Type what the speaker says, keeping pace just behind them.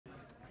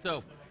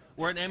So,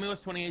 we're at Amiwest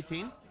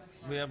 2018.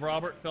 We have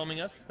Robert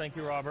filming us. Thank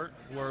you, Robert.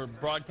 We're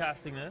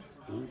broadcasting this.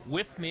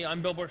 With me,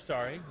 I'm Bill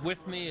Bosari. With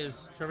me is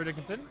Trevor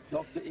Dickinson.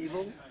 Dr.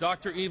 Evil.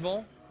 Dr.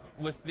 Evil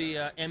with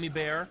the Ami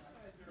Bear,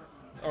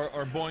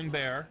 or Boing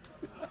Bear.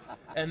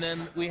 And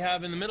then we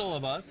have in the middle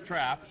of us,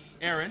 trapped,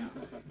 Aaron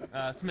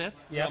Smith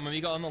from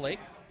Amiga on the Lake.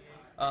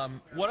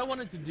 What I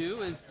wanted to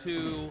do is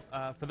to,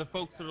 for the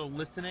folks that are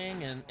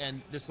listening,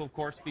 and this will of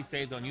course be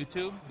saved on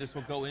YouTube, this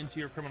will go into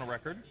your criminal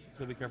record,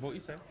 so be careful what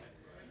you say,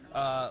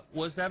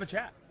 was to have a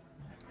chat.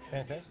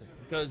 Fantastic.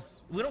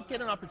 Because we don't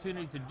get an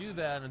opportunity to do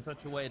that in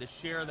such a way to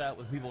share that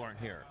with people who aren't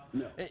here.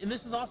 No. And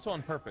this is also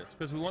on purpose,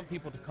 because we want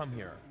people to come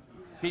here.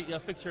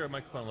 Fix your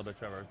microphone a little bit,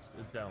 Trevor.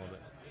 It's down a little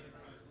bit.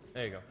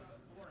 There you go.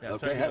 Yeah,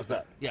 okay, how's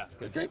that? Yeah,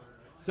 good. Okay.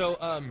 So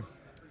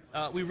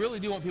we really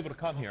do want people to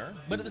come here,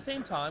 but at the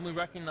same time, we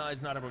recognize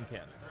not everyone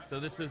can. So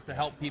this is to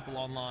help people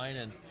online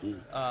and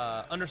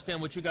understand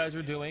what you guys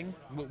are doing,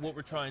 what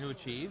we're trying to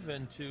achieve,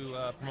 and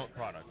to promote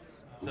products.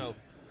 So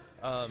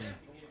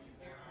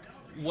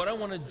what I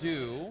want to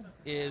do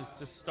is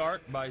to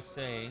start by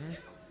saying,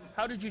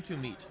 how did you two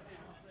meet?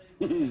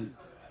 Which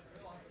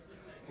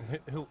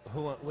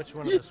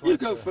one You, of us you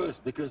wants go to-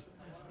 first, because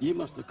you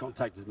must have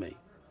contacted me.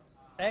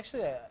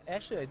 Actually,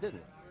 I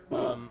didn't.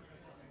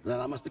 Then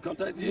I must have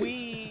contacted you.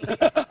 We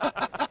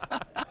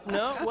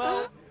no,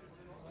 well,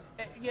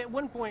 at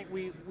one point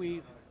we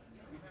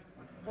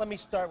let me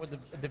start with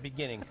the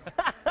beginning,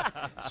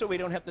 so we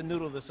don't have to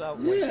noodle this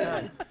out. Waste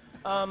time.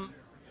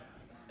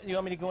 You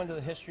want me to go into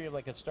the history of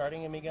like it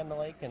starting Amiga on the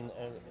Lake, and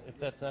if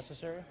that's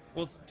necessary?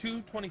 Well, it's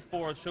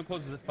 2:24. The show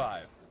closes at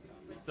 5.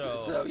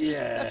 So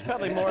yeah. That's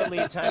probably more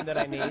lead time than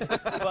I need.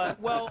 But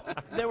well,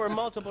 there were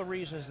multiple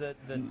reasons that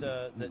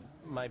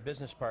my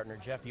business partner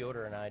Jeff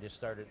Yoder and I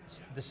decided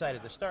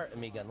to start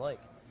Amiga on the Lake,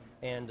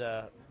 and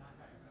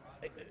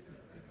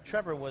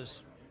Trevor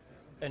was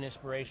an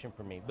inspiration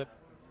for me. But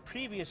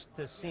previous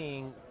to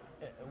seeing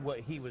what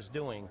he was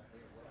doing,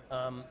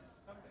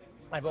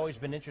 I've always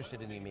been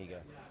interested in the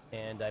Amiga,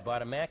 and I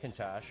bought a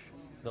Macintosh,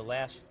 the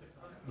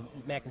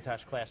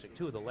Macintosh Classic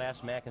 2, the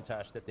last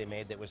Macintosh that they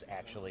made that was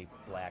actually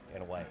black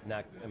and white,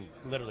 not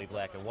literally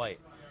black and white.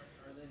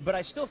 But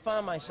I still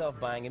found myself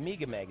buying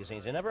Amiga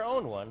magazines. I never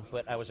owned one,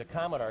 but I was a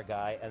Commodore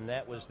guy, and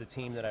that was the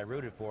team that I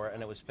rooted for,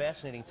 and it was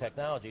fascinating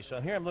technology.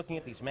 So here I'm looking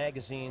at these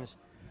magazines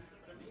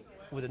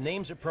with the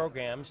names of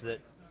programs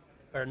that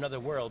are another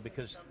world,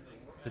 because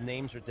the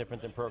names are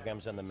different than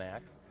programs on the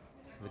Mac.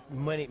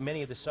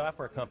 Many of the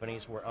software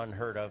companies were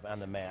unheard of on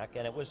the Mac,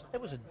 and it was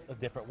a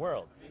different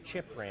world.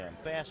 Chip RAM,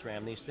 fast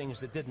RAM, these things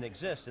that didn't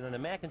exist, and then the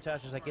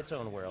Macintosh is like its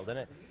own world,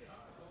 and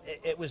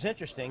it was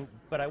interesting,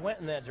 but I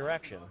went in that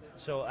direction.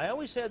 So I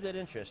always had that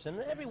interest, and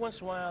every once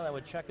in a while I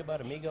would check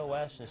about Amiga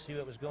OS and see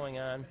what was going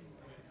on.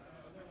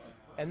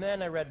 And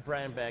then I read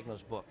Brian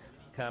Bagnall's book,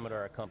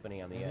 Commodore: A Company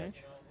on the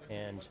Edge,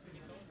 and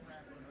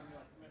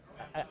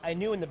I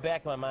knew in the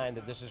back of my mind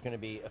that this was going to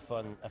be a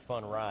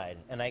fun ride,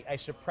 and I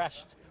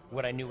suppressed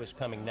what I knew was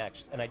coming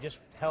next, and I just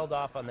held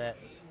off on that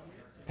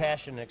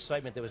passion and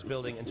excitement that was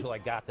building until I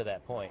got to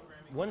that point.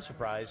 One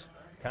surprise,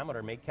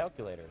 Commodore made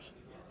calculators.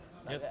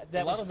 Yes,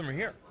 a lot of them are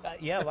here.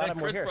 Yeah, a lot of them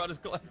were Chris here. brought his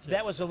collection.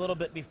 That was a little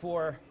bit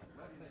before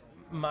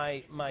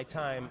my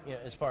time, you know,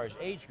 as far as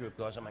age group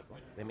goes. I'm like,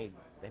 what? They made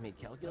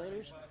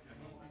calculators?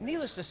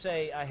 Needless to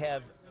say, I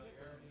have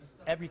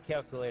every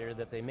calculator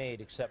that they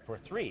made except for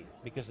 3,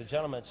 because the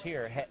gentleman that's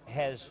here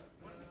has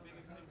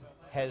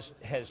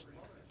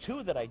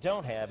 2 that I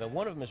don't have, and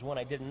one of them is one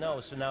I didn't know.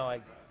 So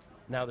now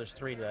there's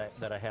 3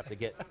 that I have to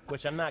get,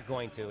 which I'm not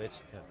going to. It's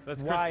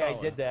why I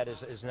did that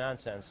is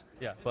nonsense.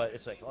 Yeah. But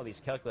it's like, oh, these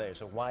calculators.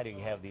 So why do you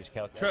have these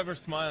calculators? Trevor's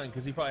smiling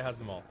because he probably has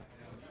them all.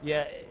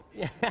 Yeah.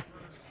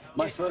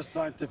 My first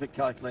scientific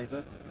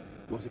calculator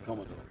was a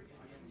Commodore,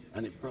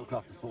 and it broke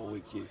after 4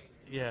 weeks use.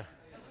 Yeah.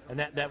 And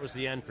that was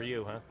the end for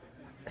you, huh?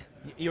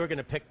 You were going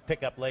to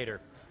pick up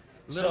later.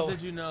 Little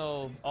did you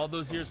know, all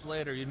those years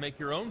later, you'd make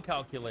your own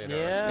calculator.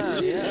 Yeah.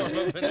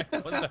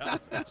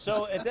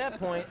 So at that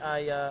point,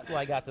 I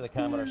got to the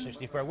Commodore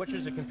 64, which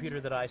was a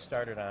computer that I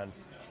started on.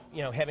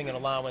 You know, having an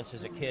allowance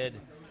as a kid,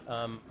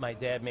 my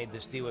dad made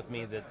this deal with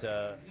me that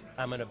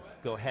I'm going to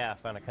go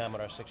half on a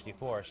Commodore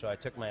 64. So I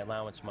took my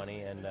allowance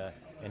money, and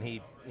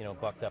he, you know,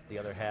 bucked up the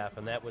other half,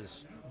 and that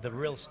was the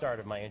real start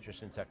of my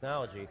interest in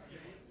technology.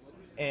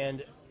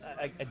 And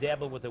I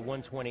dabbled with the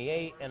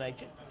 128, and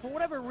for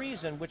whatever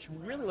reason, which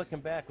really looking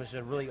back was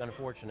a really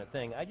unfortunate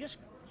thing, I just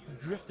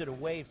drifted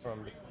away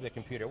from the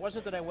computer. It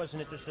wasn't that I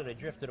wasn't interested, I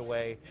drifted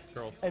away.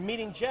 Girls. And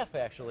meeting Jeff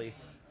actually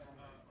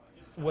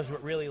was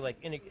what really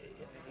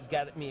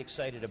got me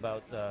excited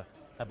about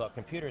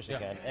computers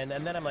again. And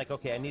then I'm like,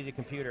 okay, I need a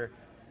computer.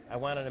 I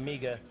want an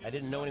Amiga. I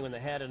didn't know anyone that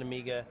had an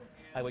Amiga.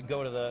 I would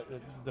go to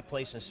the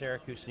place in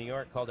Syracuse, New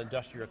York, called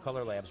Industrial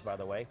Color Labs, by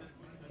the way.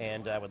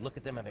 And I would look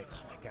at them and think,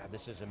 oh my God,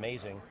 this is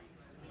amazing.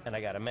 And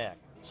I got a Mac.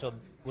 So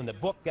when the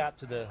book got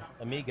to the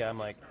Amiga, I'm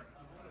like,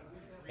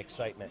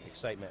 excitement.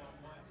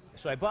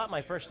 So I bought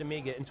my first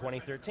Amiga in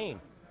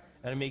 2013,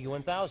 an Amiga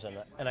 1000.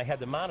 And I had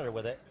the monitor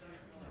with it.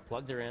 I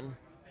plugged her in.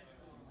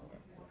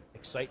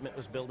 Excitement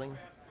was building.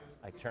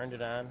 I turned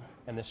it on,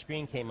 and the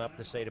screen came up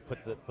to say to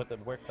put the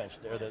workbench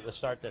or the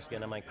start disk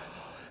in. I'm like,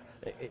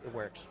 it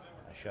works.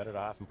 I shut it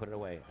off and put it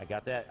away. I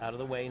got that out of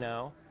the way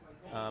now.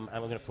 I'm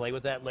going to play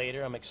with that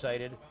later. I'm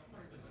excited.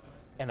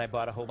 And I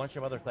bought a whole bunch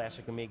of other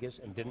classic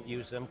Amigas and didn't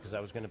use them because I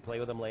was going to play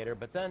with them later.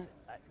 But then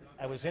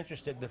I was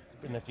interested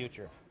in the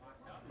future.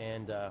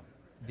 And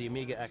the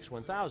Amiga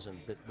X1000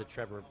 that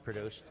Trevor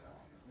produced,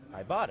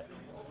 I bought it.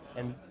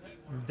 And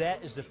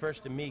that is the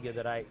first Amiga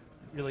that I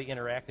really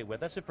interacted with.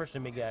 That's the first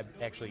Amiga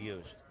I've actually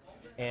used.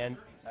 And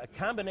a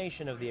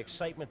combination of the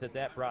excitement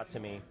that brought to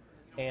me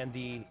and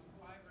the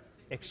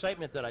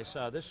excitement that I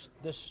saw this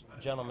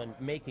gentleman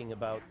making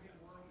about,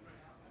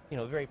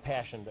 very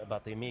passionate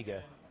about the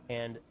Amiga.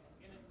 And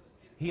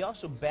he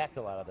also backed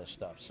a lot of this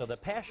stuff. So the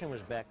passion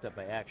was backed up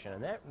by action,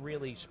 and that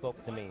really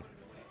spoke to me.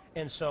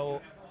 And so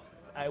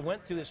I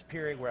went through this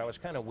period where I was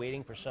kind of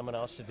waiting for someone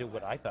else to do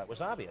what I thought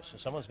was obvious. So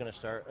someone's going to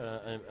start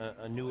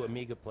a new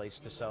Amiga place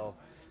to sell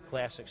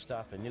classic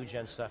stuff and new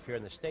gen stuff here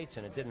in the States,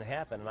 and it didn't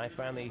happen. And I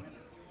finally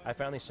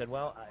said,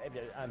 well,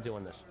 I'm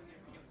doing this.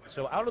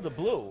 So out of the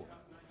blue,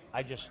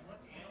 I just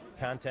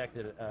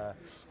contacted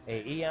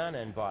A-EON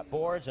and bought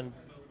boards. And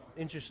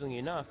interestingly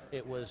enough,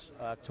 it was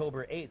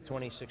October 8th,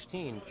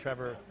 2016.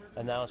 Trevor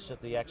announced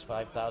that the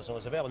X5000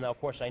 was available. Now, of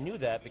course, I knew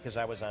that because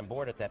I was on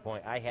board at that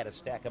point. I had a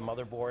stack of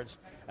motherboards.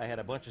 I had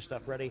a bunch of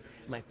stuff ready.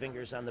 My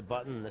fingers on the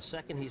button. And the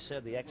second he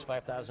said the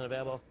X5000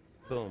 available,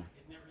 boom,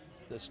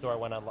 the store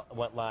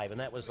went live. And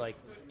that was like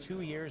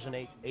 2 years and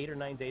eight or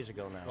 9 days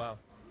ago now. Wow.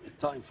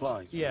 Time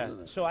flies. Yeah.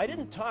 So I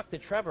didn't talk to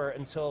Trevor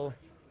until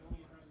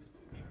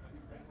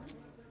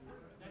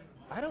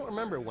I don't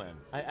remember when.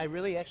 I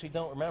really actually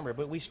don't remember.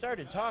 But we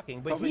started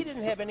talking. But he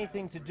didn't have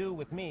anything to do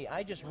with me.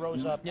 I just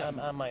rose up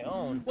on my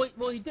own.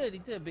 Well, he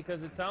did,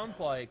 because it sounds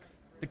like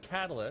the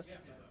catalyst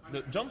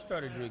that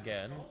jump-started you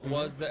again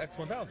was the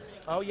X1000.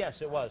 Oh,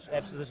 yes, it was.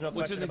 Absolutely. There's no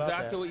question about that. Which is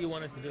exactly what you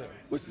wanted to do.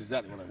 Which is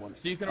exactly what I wanted.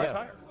 So you can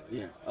retire.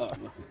 Yeah. Oh.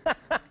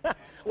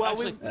 Well,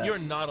 actually, you're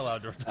not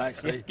allowed to retire.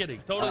 Actually,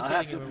 kidding. Totally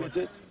I kidding. have to admit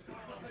it.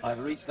 I've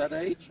reached that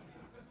age.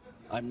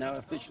 I'm now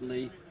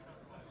officially,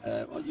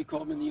 what do you call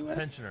them in the U.S.?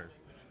 Pensioners.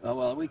 Oh,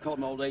 well, we call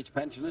them old age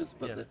pensioners,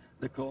 but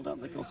they're called,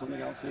 aren't they called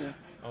something else here?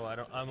 Oh,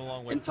 I'm a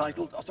long way.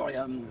 Entitled. Oh, sorry,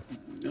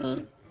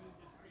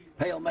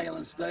 pale, male,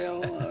 and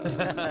stale.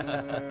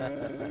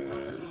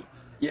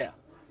 Yeah.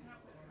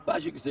 But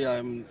as you can see,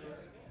 I'm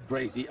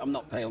crazy. I'm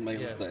not pale,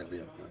 male, and stale. Yeah.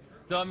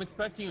 So I'm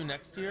expecting you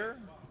next year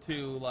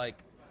to like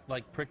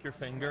prick your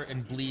finger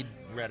and bleed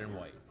red and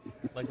white.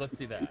 Like, let's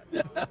see that.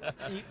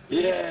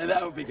 Yeah,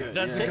 that would be good.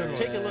 That's a good one.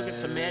 Take a look at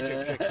some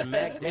magic tricks. Some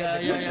magic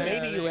tricks.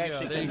 Maybe you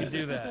actually can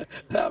do that.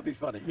 That would be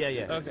funny.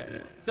 Yeah.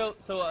 Okay.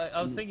 So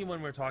I was thinking when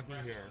we were talking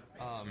here,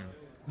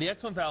 the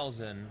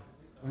X1000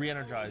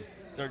 re-energized,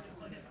 or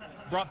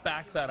brought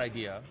back that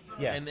idea.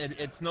 Yeah. And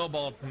it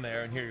snowballed from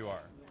there, and here you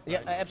are.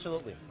 Yeah,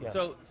 absolutely. Yeah.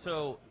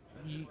 So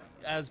you,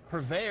 as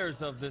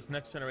purveyors of this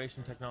next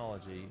generation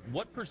technology,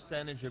 what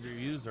percentage of your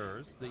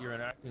users that you're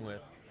interacting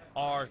with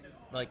are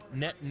like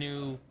net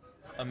new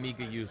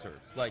Amiga users?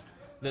 Like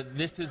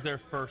this is their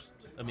first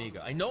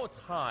Amiga. I know it's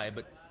high,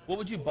 but what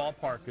would you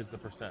ballpark as the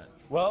percent?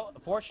 Well,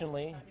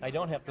 fortunately, I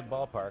don't have to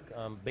ballpark.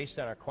 Based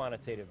on our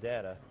quantitative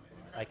data,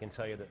 I can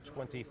tell you that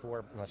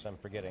 24, unless I'm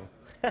forgetting.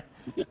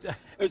 It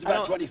was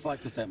about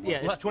 25%. Yeah,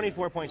 it's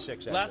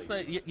 24.6. Last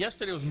night,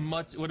 yesterday would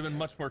have been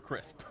much more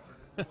crisp.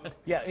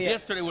 Yeah.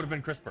 Yesterday would have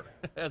been crisper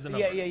as a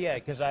number. Yeah,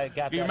 because I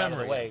got that out of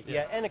the way.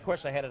 Yeah, and of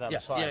course I had it on the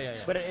slide.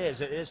 Yeah. But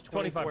it is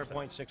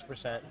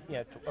 24.6%.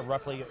 Yeah,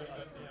 roughly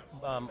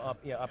up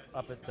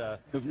at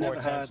Who've never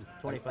had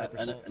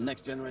 25%. a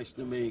next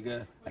generation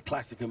Amiga, a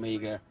classic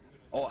Amiga,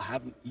 or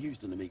haven't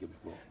used an Amiga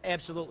before.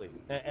 Absolutely,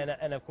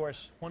 and of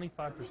course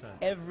 25%.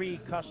 Every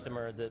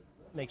customer that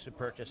makes a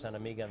purchase on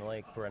Amiga on the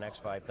Lake for an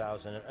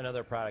X5000 and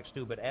other products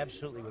too, but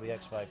absolutely with the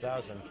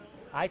X5000,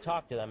 I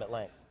talk to them at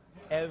length.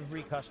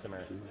 Every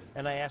customer,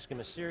 and I ask them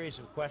a series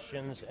of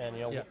questions, and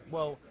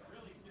well,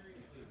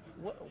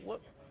 what?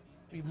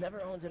 You've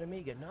never owned an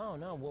Amiga? No.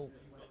 Well,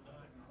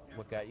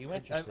 what got you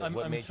interested?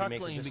 What made you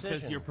make a decision?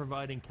 Because you're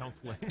providing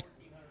counseling.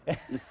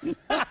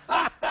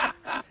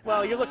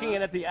 Well, you're looking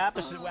at it the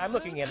opposite. I'm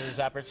looking at it as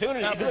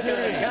opportunity.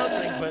 Opportunity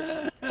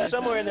counseling, but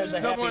somewhere in there's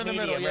a somewhere happy in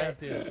the medium, middle. right?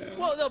 Yes.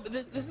 Well, no, but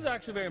this is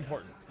actually very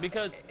important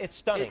because it's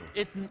stunning.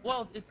 It's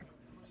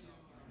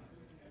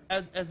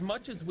as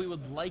much as we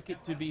would like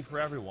it to be for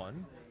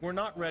everyone, we're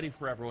not ready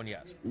for everyone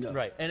yet. No.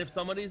 Right. And if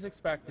somebody's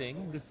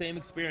expecting the same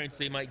experience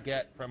they might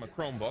get from a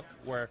Chromebook,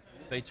 where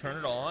they turn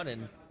it on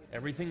and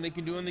everything they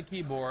can do on the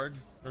keyboard,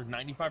 or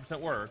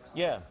 95% works.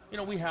 Yeah.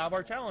 We have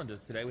our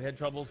challenges today. We had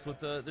troubles with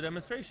the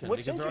demonstration.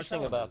 What's because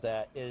interesting about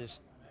that is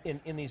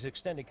in these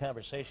extended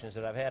conversations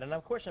that I've had, and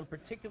of course I'm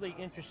particularly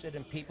interested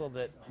in people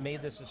that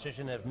made this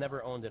decision and have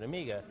never owned an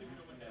Amiga,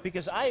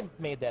 because I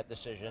made that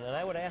decision, and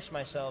I would ask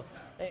myself,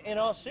 in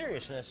all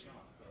seriousness,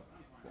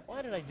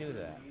 why did I do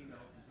that?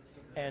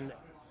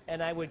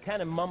 And I would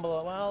kind of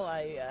mumble, well,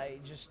 I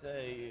just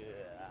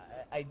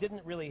I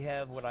didn't really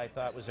have what I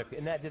thought was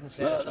and that didn't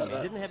satisfy me.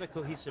 I didn't have a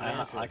cohesive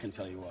answer. I can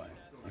tell you why.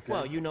 Okay?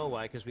 Well, you know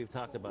why, because we've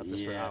talked about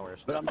this for hours.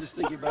 But I'm just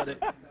thinking about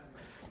it.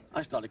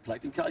 I started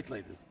collecting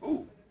calculators.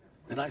 Ooh.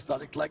 And I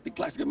started collecting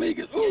classic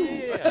Amigas.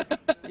 Ooh.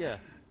 Yeah.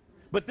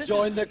 But this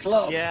Join the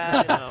club.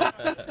 Yeah,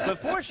 I know.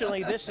 But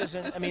fortunately, this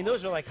isn't. I mean,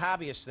 those are like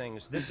hobbyist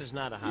things. This is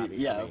not a hobby.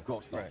 Yeah, for me. of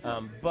course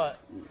not. But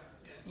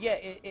yeah,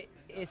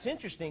 it's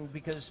interesting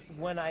because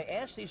when I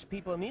ask these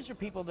people, and these are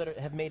people that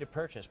have made a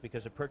purchase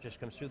because a purchase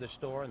comes through the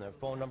store and their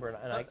phone number,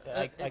 and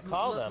I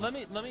call them.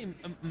 Let me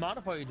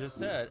modify what you just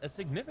said. A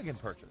significant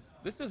purchase.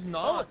 This is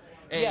not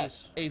a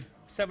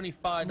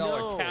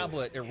 $75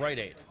 tablet at Rite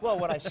Aid. Well,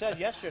 what I said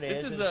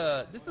yesterday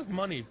this is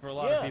money for a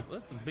lot of people.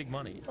 This is big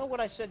money. Well, what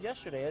I said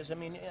yesterday is, I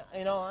mean,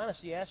 in all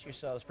honesty, ask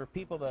yourselves, for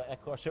people that,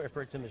 of course, I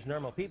refer to them as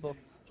normal people,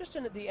 just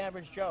the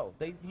average Joe.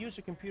 They use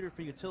a computer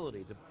for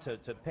utility, to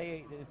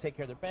pay, to take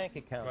care of their bank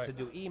account, to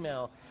do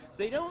email.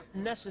 They don't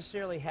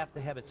necessarily have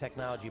to have a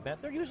technology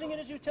bent. They're using it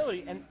as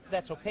utility, and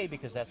that's okay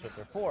because that's what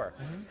they're for.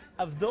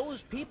 Of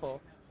those people,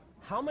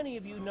 how many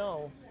of you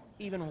know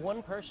even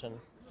one person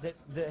that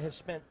has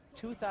spent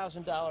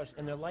 $2,000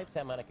 in their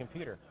lifetime on a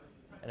computer?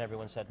 And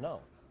everyone said no.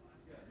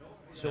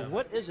 So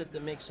what is it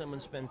that makes someone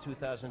spend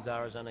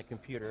 $2,000 on a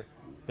computer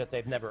that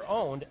they've never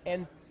owned?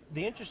 And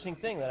the interesting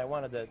thing that I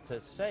wanted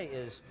to say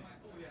is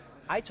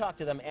I talked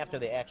to them after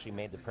they actually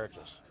made the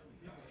purchase.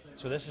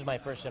 So this is my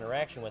first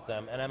interaction with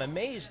them, and I'm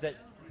amazed that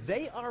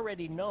they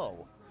already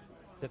know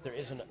that there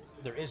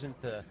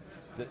isn't the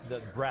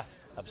breadth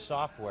of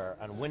software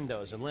on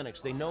Windows and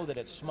Linux. They know that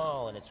it's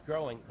small and it's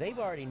growing. They've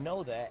already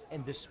know that,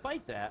 and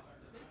despite that,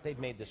 they've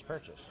made this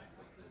purchase.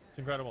 It's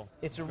incredible.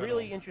 It's a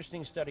really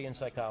interesting study in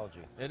psychology.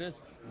 It is.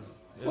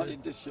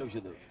 It just shows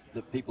you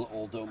that people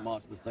all don't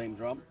march the same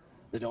drum.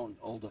 They don't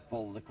all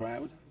follow the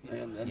crowd,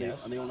 and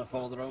they want to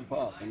follow their own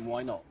path, and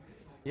why not?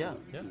 Yeah.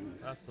 Yeah,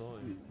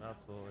 absolutely.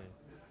 Absolutely.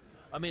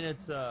 I mean,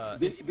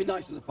 It'd be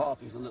nice if the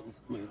path was a little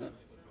smoother.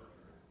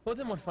 Well,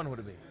 then what fun would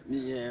it be?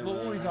 Yeah.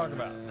 What were we talking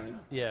about?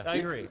 Yeah. I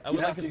agree. I would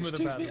like a smoother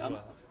path as I'm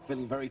well.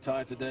 feeling very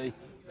tired today.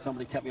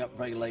 Somebody kept me up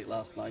very late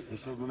last night. Who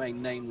should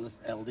remain nameless,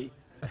 LD.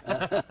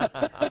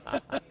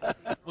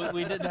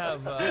 We did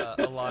have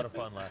a lot of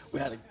fun last night. We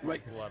had a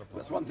lot of fun.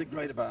 That's one thing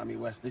great about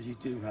Amiwest is you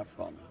do have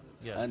fun.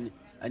 Yes.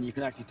 And you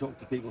can actually talk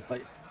to people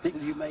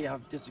you may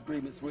have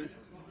disagreements with,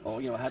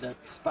 or had a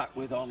spat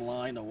with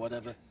online or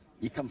whatever.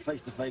 You come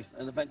face to face,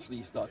 and eventually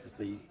you start to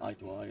see eye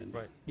to eye. And,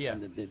 Yeah.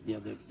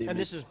 And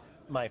this is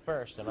my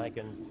first, and I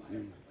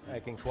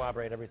can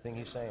corroborate everything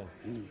he's saying.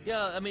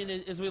 Yeah, I mean,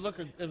 as we look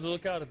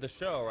out at the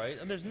show, right?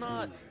 And there's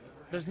not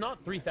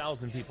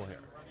 3,000 people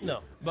here. No.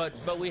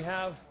 But we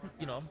have,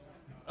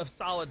 a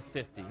solid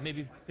 50,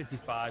 maybe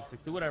 55,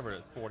 60, whatever it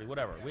is, 40,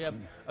 whatever. We have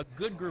a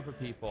good group of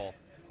people.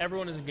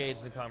 Everyone is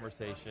engaged in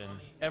conversation.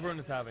 Everyone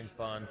is having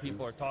fun.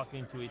 People are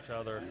talking to each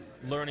other,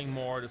 learning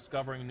more,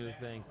 discovering new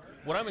things.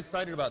 What I'm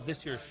excited about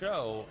this year's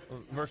show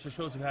versus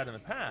shows we've had in the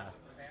past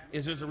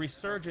is there's a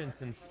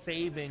resurgence in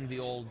saving the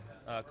old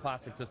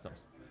classic systems.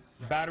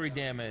 Battery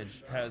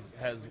damage has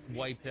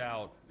wiped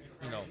out,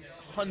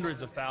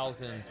 hundreds of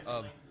thousands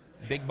of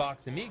big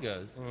box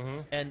Amigas,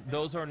 and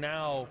those are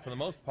now, for the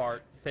most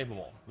part,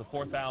 savable. The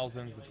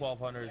 4000s, the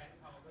 1200s,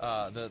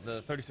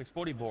 the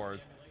 3640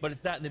 boards, but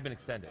it's that and they've been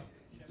extended.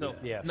 So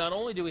not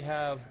only do we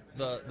have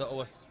the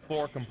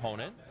OS4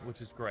 component, which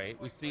is great,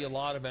 we see a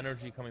lot of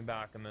energy coming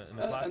back in the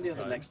classic and the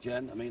other side. next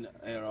gen. I mean,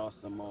 ARS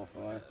and more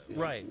for us.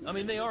 Right. I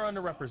mean, they are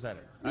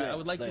underrepresented. I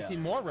would like to see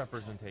more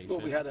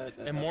representation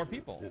and more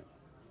people.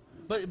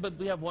 Yeah. But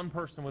we have one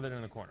person with it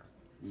in the corner.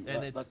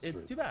 And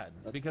it's too bad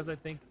because I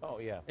think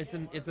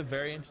it's a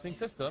very interesting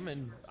system,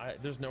 and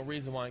there's no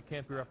reason why it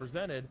can't be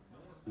represented.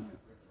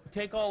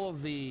 Take all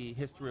of the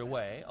history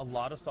away. A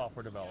lot of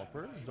software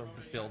developers are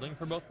building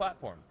for both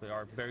platforms. They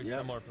are very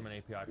similar from an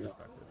API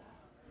perspective.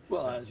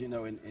 Well, as you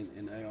know, in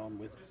A-EON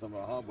with some of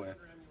our hardware,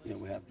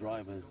 we have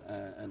drivers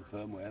and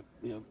firmware,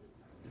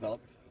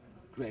 developed,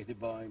 created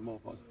by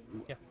people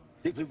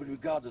who would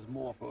regard as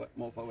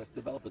MorphOS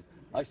developers.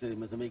 I see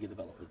them as Amiga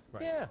developers.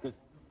 Right. Yeah. Because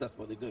that's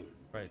what they do.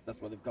 Right. That's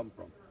where they've come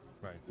from.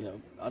 Right.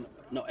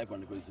 Not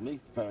everyone agrees with me.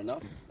 Fair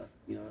enough. But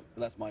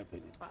that's my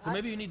opinion. So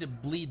maybe you need to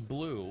bleed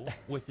blue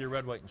with your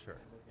red, white, and shirt.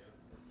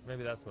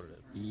 Maybe that's what it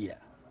is. Yeah,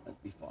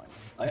 that'd be fine.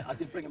 I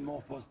did bring a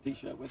Morphos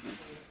t-shirt with me,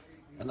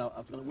 and I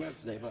was going to wear it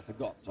today, but I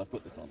forgot, so I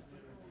put this on.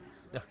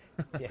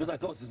 Because I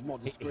thought this is more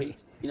discreet.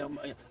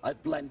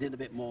 I'd blend in a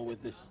bit more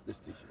with this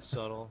t-shirt.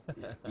 Subtle.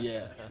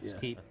 Yeah.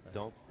 Keep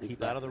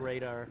out of the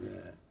radar. Yeah.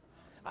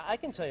 I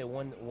can tell you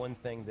one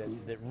thing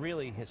that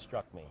really has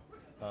struck me.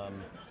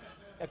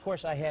 Of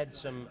course, I had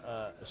some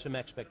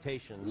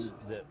expectations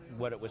that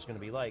what it was going to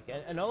be like,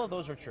 and all of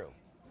those are true.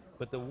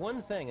 But the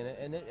one thing,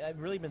 and I've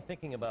really been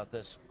thinking about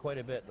this quite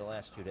a bit the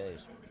last 2 days,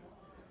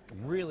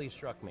 really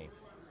struck me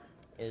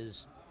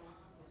is,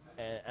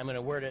 and I'm going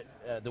to word it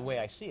the way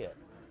I see it,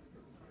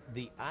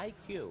 the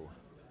IQ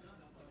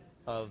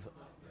of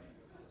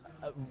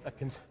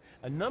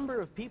a number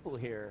of people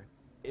here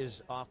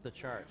is off the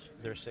charts.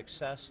 Their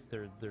success,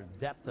 their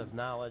depth of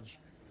knowledge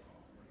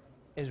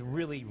is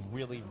really,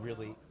 really,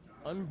 really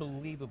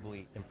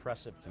unbelievably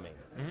impressive to me.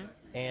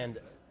 And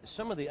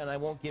some of and I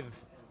won't give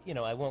you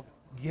know, I won't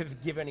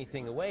give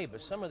anything away,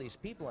 but some of these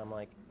people, I'm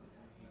like,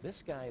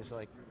 this guy is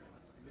like,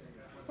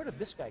 where did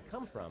this guy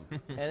come from?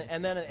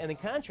 and in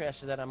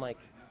contrast to that, I'm like,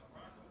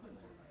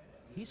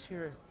 he's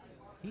here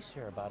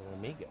about an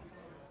Amiga.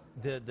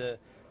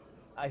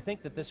 I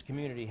think that this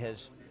community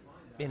has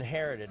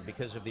inherited,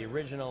 because of the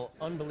original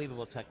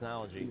unbelievable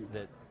technology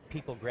that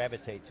people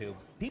gravitate to.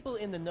 People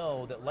in the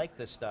know that like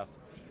this stuff,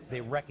 they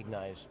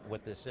recognize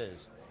what this is.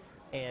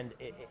 And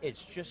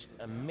it's just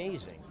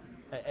amazing.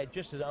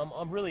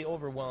 I'm really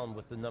overwhelmed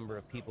with the number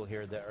of people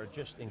here that are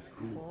just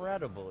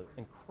incredible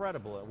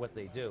at what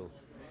they do.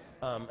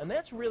 And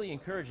that's really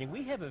encouraging.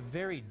 We have a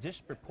very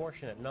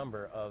disproportionate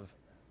number of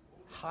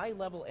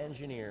high-level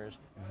engineers,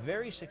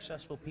 very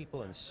successful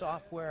people in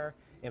software,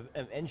 in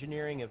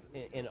engineering,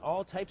 in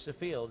all types of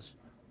fields,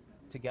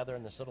 together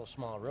in this little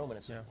small room. And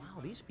it's like,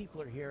 wow, these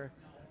people are here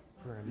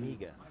for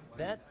Amiga.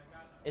 That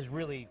has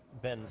really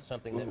been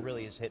something that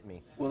really has hit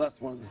me. Well, that's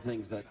one of the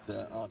things that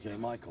R.J.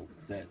 Michael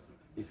says.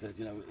 He says,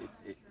 you know,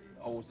 it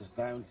always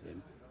astounds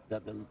him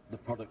that the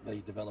product they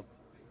developed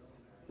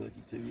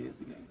 32 years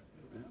ago,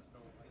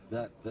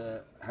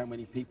 that how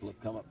many people have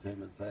come up to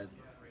him and said,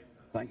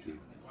 thank you.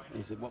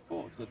 And he said, what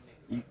for?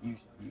 He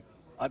said,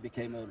 I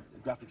became a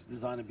graphics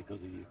designer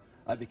because of you.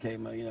 I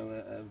became a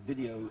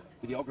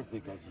videographer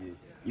because of you.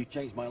 You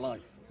changed my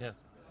life. Yes.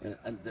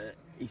 And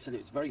he said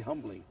it was very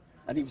humbling.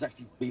 And he was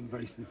actually being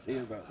very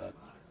sincere about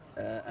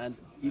that. And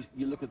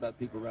you look at that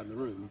people around the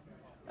room,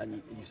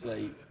 and you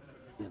say,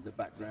 you know, the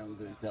background,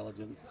 their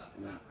intelligence.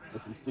 You know,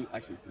 there's some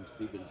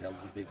super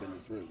intelligent people in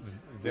this room.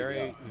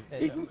 Very.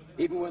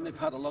 Even when they've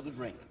had a lot of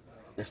drink,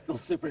 they're still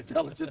super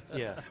intelligent.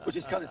 Yeah. Which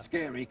is kind of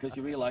scary, because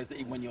you realize that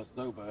even when you're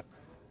sober,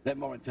 they're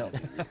more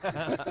intelligent.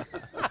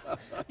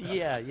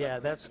 Yeah,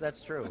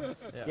 that's true.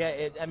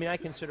 Yeah, I mean, I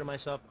consider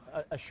myself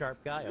a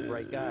sharp guy, a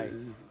bright guy,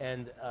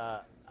 and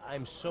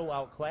I'm so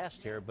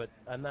outclassed here, but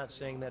I'm not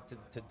saying that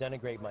to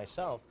denigrate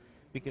myself,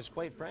 because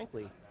quite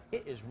frankly,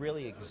 it is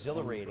really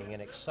exhilarating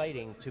and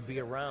exciting to be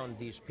around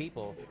these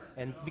people,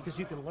 and because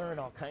you can learn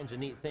all kinds of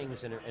neat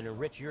things and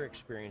enrich your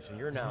experience and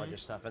your knowledge of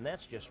stuff, and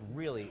that's just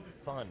really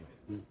fun.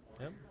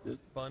 Yep.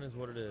 Fun is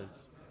what it is.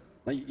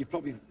 Now, you're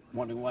probably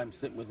wondering why I'm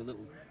sitting with a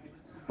little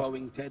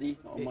Boeing Teddy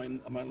on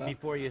my lap.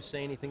 Before you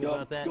say anything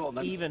about that,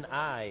 even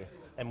I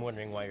am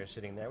wondering why you're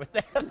sitting there with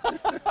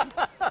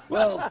that.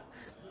 Well,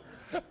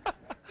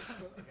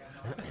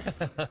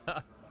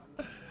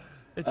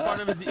 it's part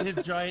of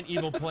his giant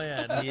evil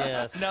plan.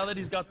 Yes. Now that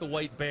he's got the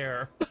white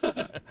bear.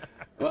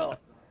 Well,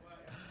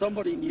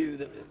 somebody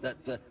knew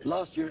that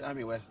last year at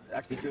Amiwest,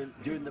 actually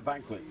during the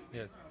banquet,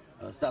 Yes.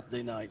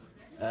 Saturday night,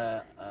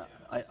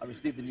 I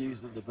received the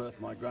news of the birth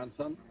of my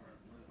grandson,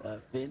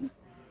 Finn,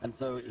 and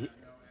so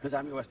because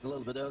Amiwest is a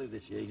little bit early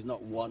this year, he's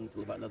not one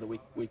until about another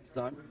week's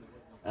time,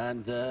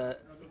 and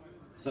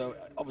so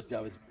obviously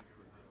I was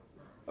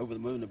over the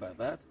moon about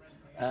that.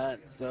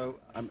 So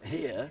I'm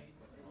here.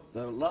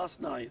 So last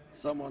night,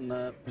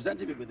 someone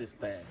presented me with this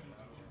bear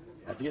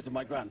to get to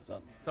my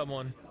grandson.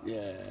 Someone.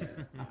 Yeah.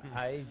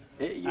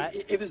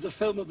 If there's a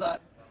film of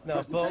that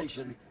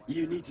presentation,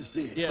 you need to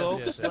see it. Yeah.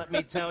 folks, let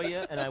me tell you,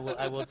 and I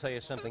will tell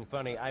you something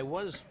funny. I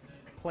was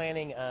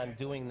planning on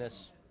doing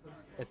this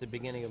at the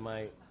beginning of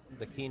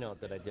the keynote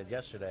that I did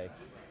yesterday,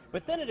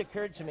 but then it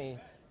occurred to me,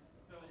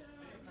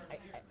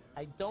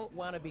 I don't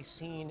want to be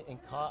seen and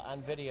caught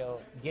on video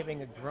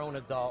giving a grown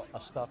adult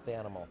a stuffed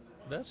animal.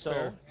 That's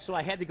fair. So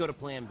I had to go to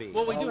Plan B.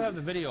 Well, we do have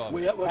the video of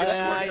it. We're gonna,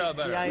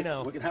 Yeah, I know.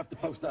 We're going to have to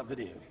post that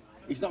video.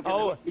 He's not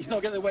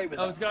getting away with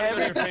Oh, that. it's got to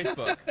go on your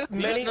Facebook.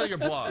 You got to know your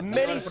blog.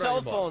 Many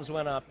cell phones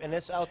went up, and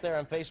it's out there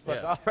on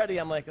Facebook already.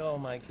 I'm like, oh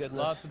my goodness.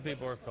 Lots of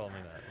people are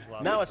filming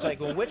that. Now it's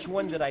like, well, which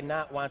one did I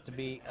not want to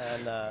be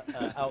on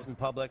out in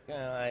public?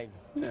 I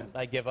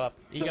give up.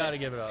 You got to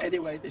give it up.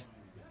 Anyway,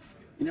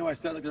 I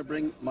started going to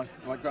bring my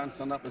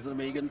grandson up as an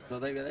Amigan, so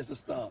there's a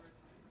start.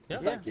 Yeah.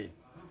 Thank you.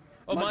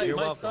 Oh, my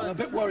son. I'm a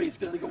bit worried he's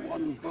going to get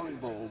one bowling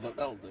ball, but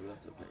that'll do.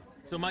 That's okay.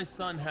 So my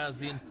son has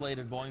the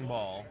inflated bowling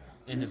ball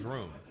in his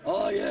room.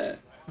 Oh, yeah.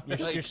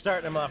 You're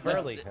starting them off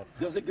early.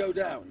 Does it go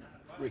down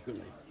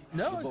frequently?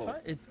 No,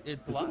 it's fine.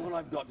 It's The live. one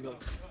I've got to go.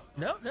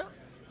 No.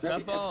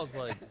 That ball's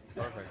like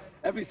perfect.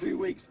 Every 3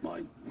 weeks,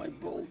 my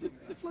ball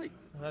deflates.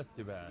 That's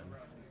too bad.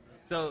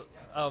 So,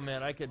 oh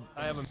man, I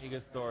have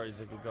Amiga stories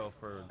that could go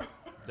for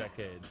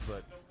decades,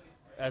 but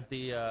at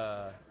the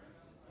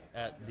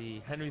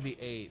Henry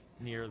VIII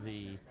near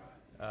the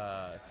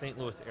St.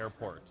 Louis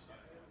airport,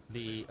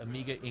 the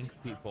Amiga Inc.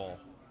 people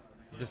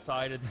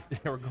decided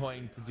that they were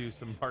going to do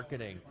some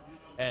marketing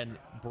and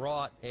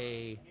brought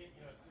a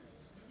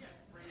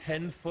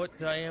 10-foot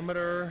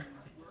diameter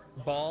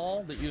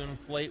ball that you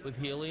inflate with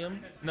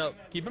helium. Now,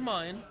 keep in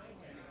mind,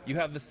 you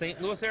have the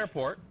St. Louis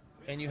airport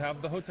and you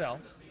have the hotel,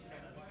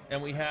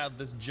 and we have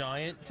this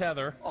giant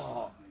tether.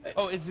 Oh,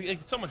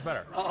 it's so much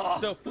better.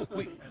 So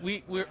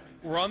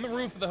we're on the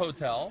roof of the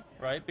hotel,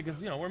 right? Because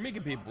we're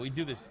Amiga people, we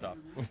do this stuff,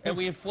 and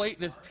we inflate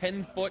this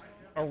 10-foot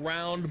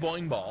around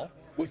bowling ball,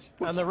 which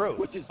on the roof,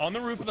 which is on the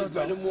roof of the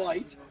hotel, red and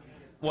white.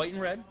 White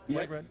and red. Yeah,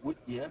 White, red.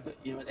 Yeah, but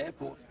you know, at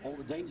airports, all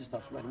the danger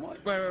stuff's red and white.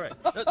 Right.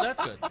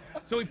 That's good.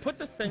 So we put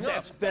this thing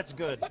up. That's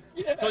good.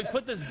 Yeah. So we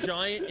put this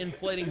giant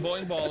inflating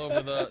Boeing ball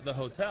over the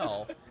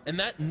hotel, and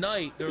that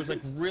night there was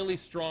like really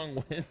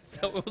strong winds,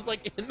 so it was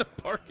like in the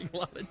parking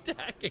lot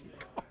attacking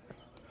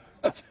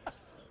cars.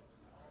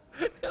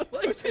 It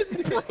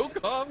like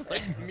broke off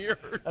like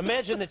mirrors.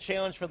 Imagine the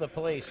challenge for the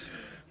police.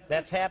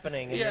 That's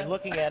happening, and Yeah. you're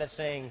looking at it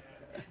saying,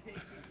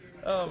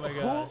 Oh my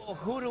gosh.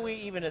 who do we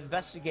even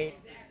investigate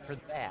for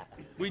that?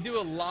 We do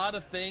a lot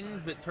of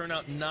things that turn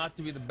out not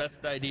to be the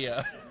best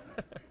idea.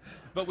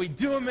 But we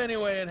do them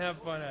anyway and have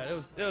fun at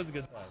it. It was a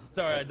good time.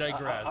 Sorry, I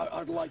digress.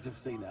 I'd like to have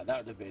seen that. That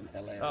would have been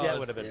hilarious. Oh, That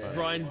would have been fun.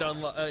 Brian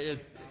Dunlop.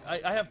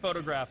 I have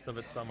photographs of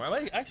it somewhere.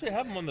 I actually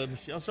have them on the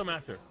machine. I'll show them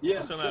after.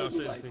 Yeah, I'll show 'em so after.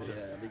 would I.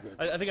 Yeah, that'd be good.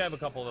 I think I have a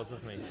couple of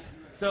those with me.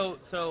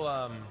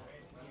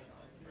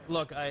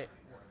 Look,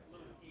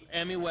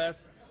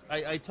 Amiwest,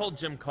 I told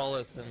Jim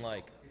Cullis in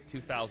like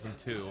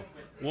 2002,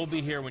 we'll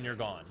be here when you're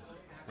gone,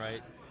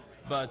 right?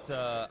 But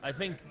I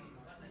think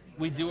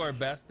we do our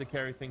best to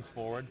carry things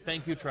forward.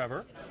 Thank you,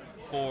 Trevor,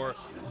 for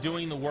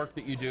doing the work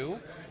that you do.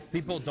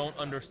 People don't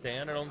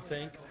understand, I don't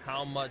think,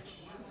 how much,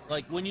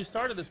 like when you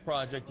started this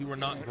project, you were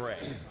not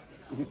gray.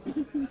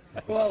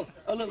 Well,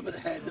 a little bit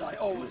ahead. I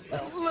always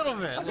help. A little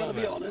bit. I've got to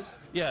be honest.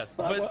 Yes,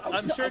 but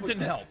I'm sure it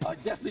didn't help. I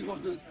definitely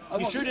wasn't.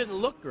 You sure didn't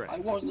look great. I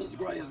wasn't as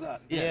grey as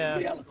that. Yeah. In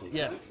reality.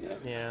 Yes.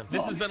 Yeah.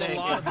 This has been a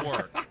lot of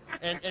work.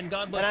 And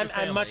God bless And your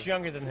family. I'm much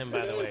younger than him,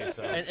 by the way.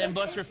 So. And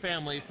bless your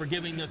family for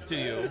giving this to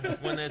you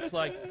when it's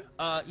like,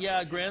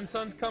 yeah,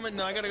 grandson's coming.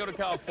 Now I got to go to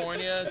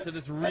California to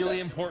this really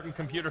important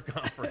computer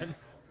conference.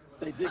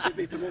 They did give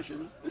me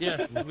permission.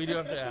 Yes, we do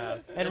have to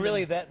ask. And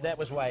really, that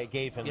was why I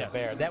gave him Yeah. the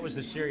bear. That was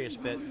the serious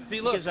bit.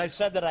 See, look. Because I've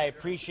said that I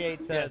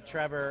appreciate Yes.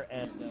 Trevor,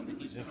 and that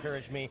he's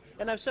encouraged me.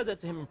 And I've said that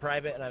to him in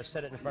private, and I've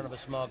said it in front of a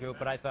small group,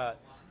 but I thought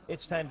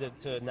it's time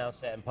to announce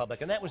that in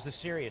public. And that was the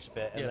serious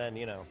bit. And Yes. then,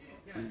 you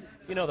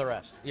know the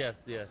rest. Yes.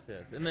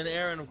 And then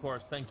Aaron, of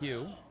course, thank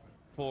you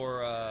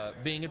for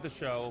being at the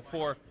show,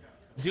 for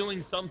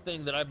doing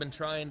something that I've been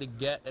trying to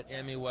get at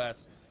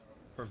Amiwest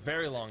for a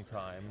very long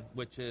time,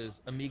 which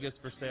is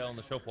Amigas for sale on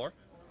the show floor.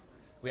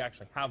 We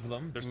actually have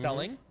them. They're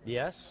selling.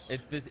 Yes.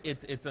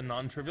 It's a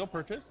non-trivial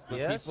purchase, but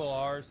Yes. people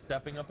are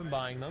stepping up and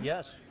buying them.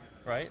 Yes.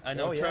 Right? I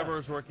know Oh, yeah. Trevor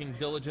is working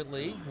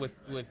diligently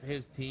with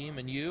his team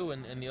and you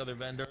and the other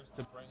vendors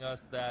to bring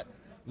us that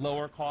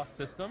lower cost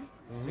system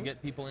to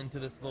get people into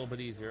this a little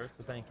bit easier,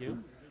 so thank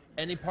you.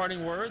 Any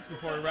parting words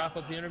before we wrap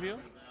up the interview?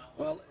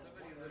 Well,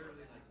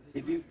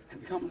 if you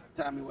can come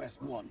to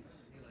Amiwest once,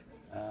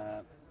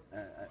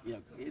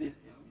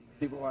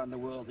 people around the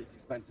world, it's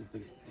expensive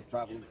to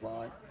travel and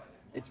fly.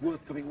 It's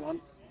worth coming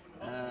once,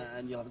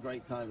 and you'll have a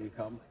great time when you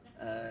come.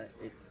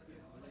 It's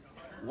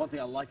one thing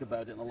I like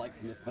about it, and I like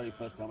from the very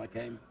first time I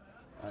came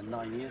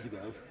 9 years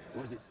ago,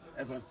 was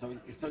everyone's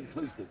it's so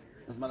inclusive.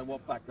 Doesn't matter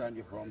what background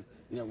you're from,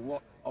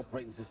 what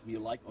operating system you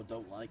like or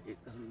don't like. It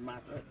doesn't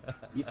matter.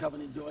 You come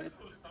and enjoy it,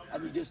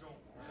 and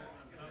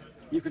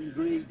you can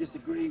agree,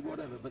 disagree,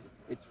 whatever, but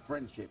it's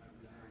friendship.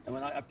 And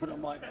when I put on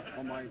my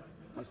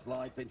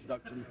slide for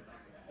introduction,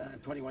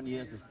 21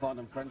 years of fun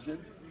and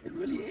friendship, it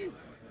really is.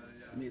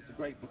 I mean, it's a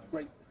great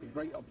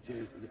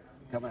opportunity to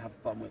come and have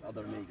fun with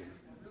other Amigans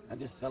and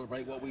just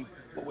celebrate what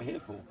we're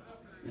here for,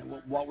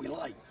 what we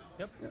like.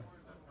 Yep. Yeah.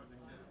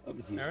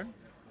 Over to you. Aaron?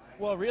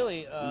 Well,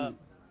 really,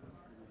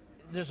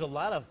 there's a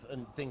lot of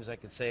things I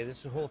could say.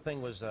 This whole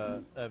thing was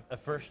a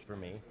first for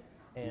me.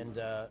 And,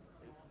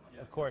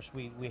 of course,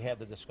 we had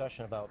the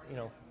discussion about,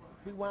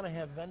 we want to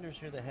have vendors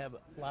here that have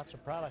lots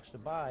of products to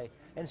buy.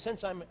 And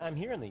since I'm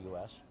here in the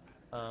U.S.,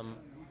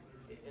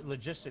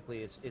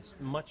 logistically, it's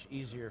much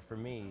easier for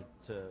me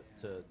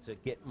to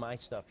get my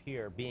stuff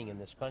here, being in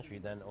this country,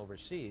 than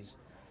overseas.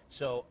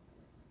 So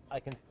I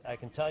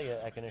can tell you,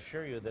 I can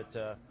assure you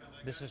that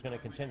this is going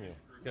to continue.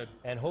 Good.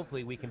 And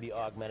hopefully we can be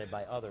augmented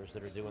by others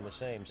that are doing the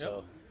same.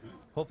 So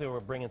hopefully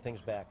we're bringing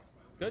things back.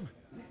 Good.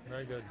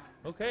 Very good.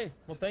 Okay.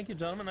 Well, thank you,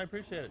 gentlemen. I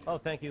appreciate it. Oh,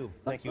 thank you.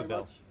 Thank you, very Bill.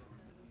 much.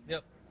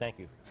 Yep. Thank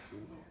you.